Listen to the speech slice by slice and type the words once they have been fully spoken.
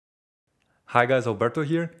Hi guys, Alberto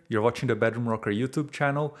here. You're watching the Bedroom Rocker YouTube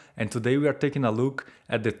channel, and today we are taking a look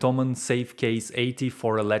at the Thomann SafeCase 80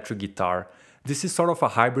 for electric guitar. This is sort of a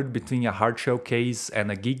hybrid between a hardshell case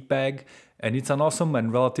and a gig bag, and it's an awesome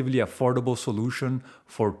and relatively affordable solution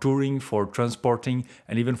for touring, for transporting,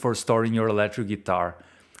 and even for storing your electric guitar.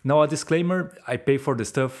 Now, a disclaimer, I pay for the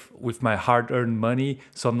stuff with my hard-earned money,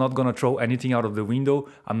 so I'm not gonna throw anything out of the window.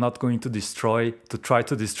 I'm not going to try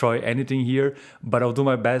to destroy anything here, but I'll do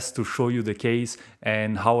my best to show you the case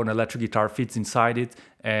and how an electric guitar fits inside it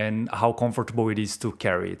and how comfortable it is to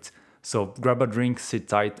carry it. So grab a drink, sit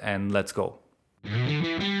tight, and let's go.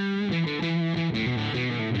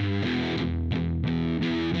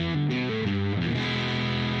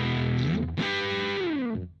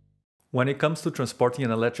 When it comes to transporting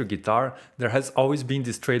an electric guitar, there has always been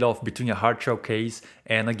this trade-off between a hardshell case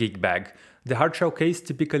and a gig bag. The hardshell case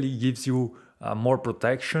typically gives you more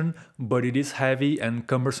protection, but it is heavy and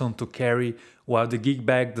cumbersome to carry, while the gig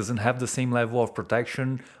bag doesn't have the same level of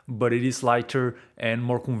protection, but it is lighter and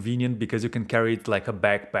more convenient because you can carry it like a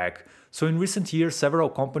backpack. So in recent years, several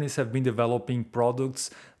companies have been developing products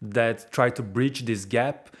that try to bridge this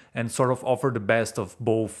gap and sort of offer the best of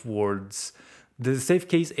both worlds. The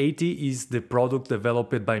SafeCase 80 is the product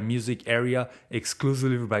developed by Music Area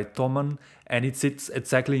exclusively by Thomann, and it sits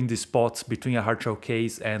exactly in the spots between a hardshell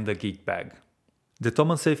case and a gig bag. The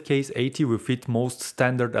Thomann SafeCase 80 will fit most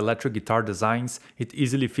standard electric guitar designs. It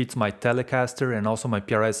easily fits my Telecaster and also my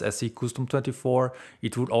PRS SE Custom 24.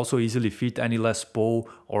 It would also easily fit any Les Paul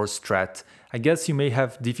or Strat. I guess you may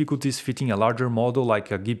have difficulties fitting a larger model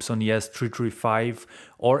like a Gibson ES 335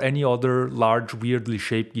 or any other large weirdly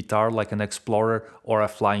shaped guitar like an Explorer or a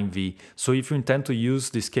Flying V. So if you intend to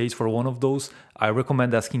use this case for one of those, I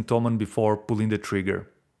recommend asking Thomann before pulling the trigger.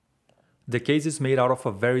 The case is made out of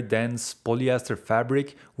a very dense polyester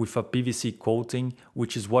fabric with a PVC coating,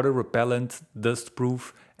 which is water repellent, dust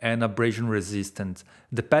proof, and abrasion resistant.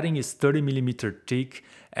 The padding is 30mm thick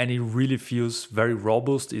and it really feels very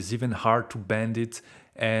robust. It's even hard to bend it,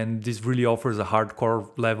 and this really offers a hardcore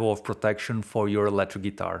level of protection for your electric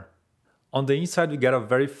guitar. On the inside we get a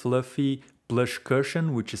very fluffy plush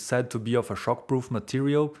cushion, which is said to be of a shockproof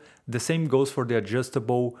material. The same goes for the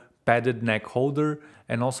adjustable padded neck holder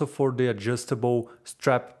and also for the adjustable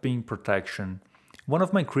strap pin protection. One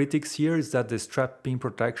of my critics here is that the strap pin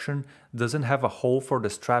protection doesn't have a hole for the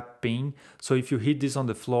strap pin, so if you hit this on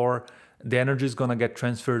the floor, the energy is gonna get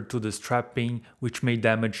transferred to the strap pin, which may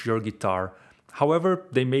damage your guitar. However,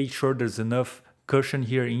 they made sure there's enough cushion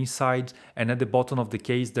here inside, and at the bottom of the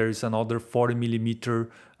case there is another 40mm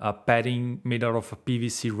padding made out of a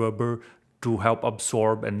PVC rubber to help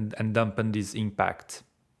absorb and dampen this impact.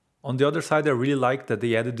 On the other side, I really like that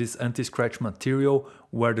they added this anti-scratch material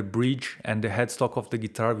where the bridge and the headstock of the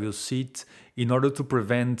guitar will sit in order to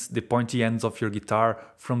prevent the pointy ends of your guitar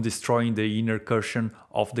from destroying the inner cushion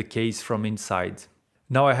of the case from inside.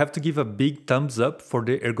 Now I have to give a big thumbs up for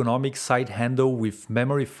the ergonomic side handle with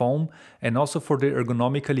memory foam and also for the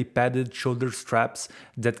ergonomically padded shoulder straps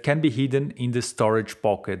that can be hidden in the storage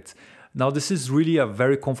pocket. Now this is really a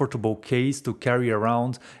very comfortable case to carry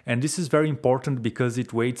around, and this is very important because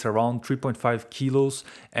it weighs around 3.5 kilos,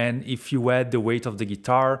 and if you add the weight of the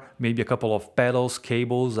guitar, maybe a couple of pedals,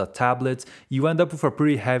 cables, a tablet, you end up with a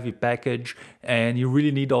pretty heavy package and you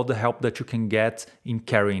really need all the help that you can get in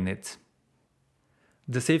carrying it.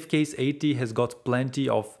 The SafeCase 80 has got plenty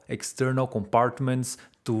of external compartments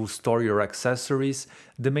to store your accessories.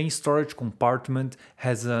 The main storage compartment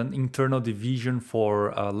has an internal division for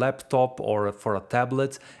a laptop or for a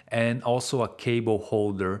tablet and also a cable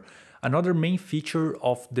holder. Another main feature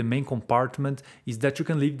of the main compartment is that you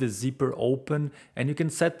can leave the zipper open and you can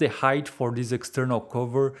set the height for this external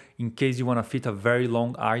cover in case you want to fit a very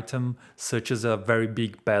long item such as a very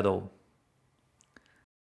big pedal.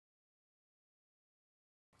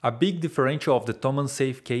 A big differential of the Thomann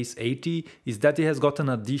SafeCase 80 is that it has got an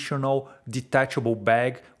additional detachable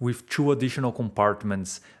bag with 2 additional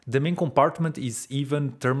compartments. The main compartment is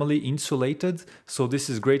even thermally insulated, so this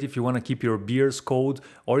is great if you want to keep your beers cold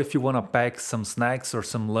or if you want to pack some snacks or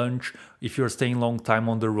some lunch if you're staying long time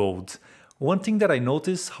on the road. One thing that I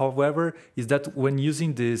noticed, however, is that when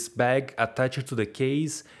using this bag attached to the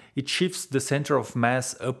case, it shifts the center of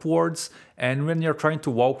mass upwards, and when you're trying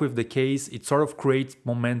to walk with the case, it sort of creates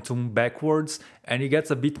momentum backwards and it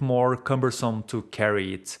gets a bit more cumbersome to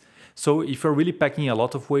carry it. So if you're really packing a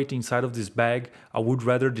lot of weight inside of this bag, I would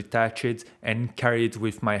rather detach it and carry it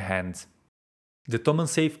with my hand. The Thomann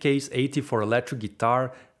SafeCase 80 for electric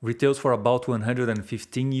guitar retails for about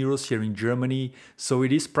 115 euros here in Germany, so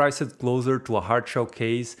it is priced closer to a hardshell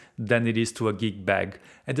case than it is to a gig bag.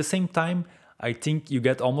 At the same time, I think you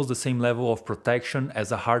get almost the same level of protection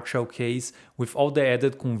as a hard shell case with all the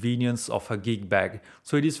added convenience of a gig bag.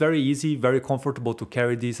 So it is very easy, very comfortable to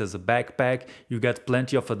carry this as a backpack, you get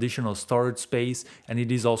plenty of additional storage space, and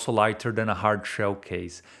it is also lighter than a hard shell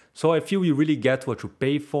case. So I feel you really get what you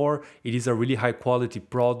pay for. It is a really high quality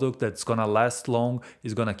product that's gonna last long,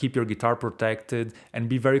 is gonna keep your guitar protected and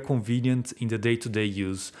be very convenient in the day-to-day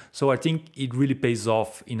use. So I think it really pays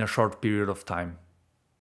off in a short period of time.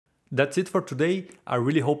 That's it for today. I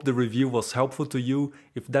really hope the review was helpful to you.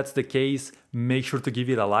 If that's the case, make sure to give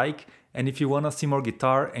it a like. And if you wanna see more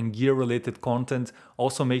guitar and gear related content,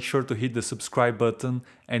 also make sure to hit the subscribe button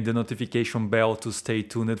and the notification bell to stay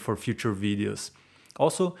tuned for future videos.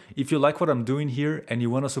 Also, if you like what I'm doing here and you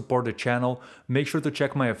want to support the channel, make sure to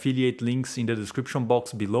check my affiliate links in the description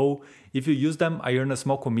box below. If you use them, I earn a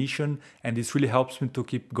small commission and this really helps me to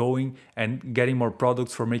keep going and getting more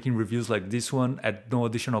products for making reviews like this one at no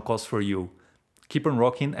additional cost for you. Keep on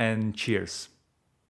rocking and cheers!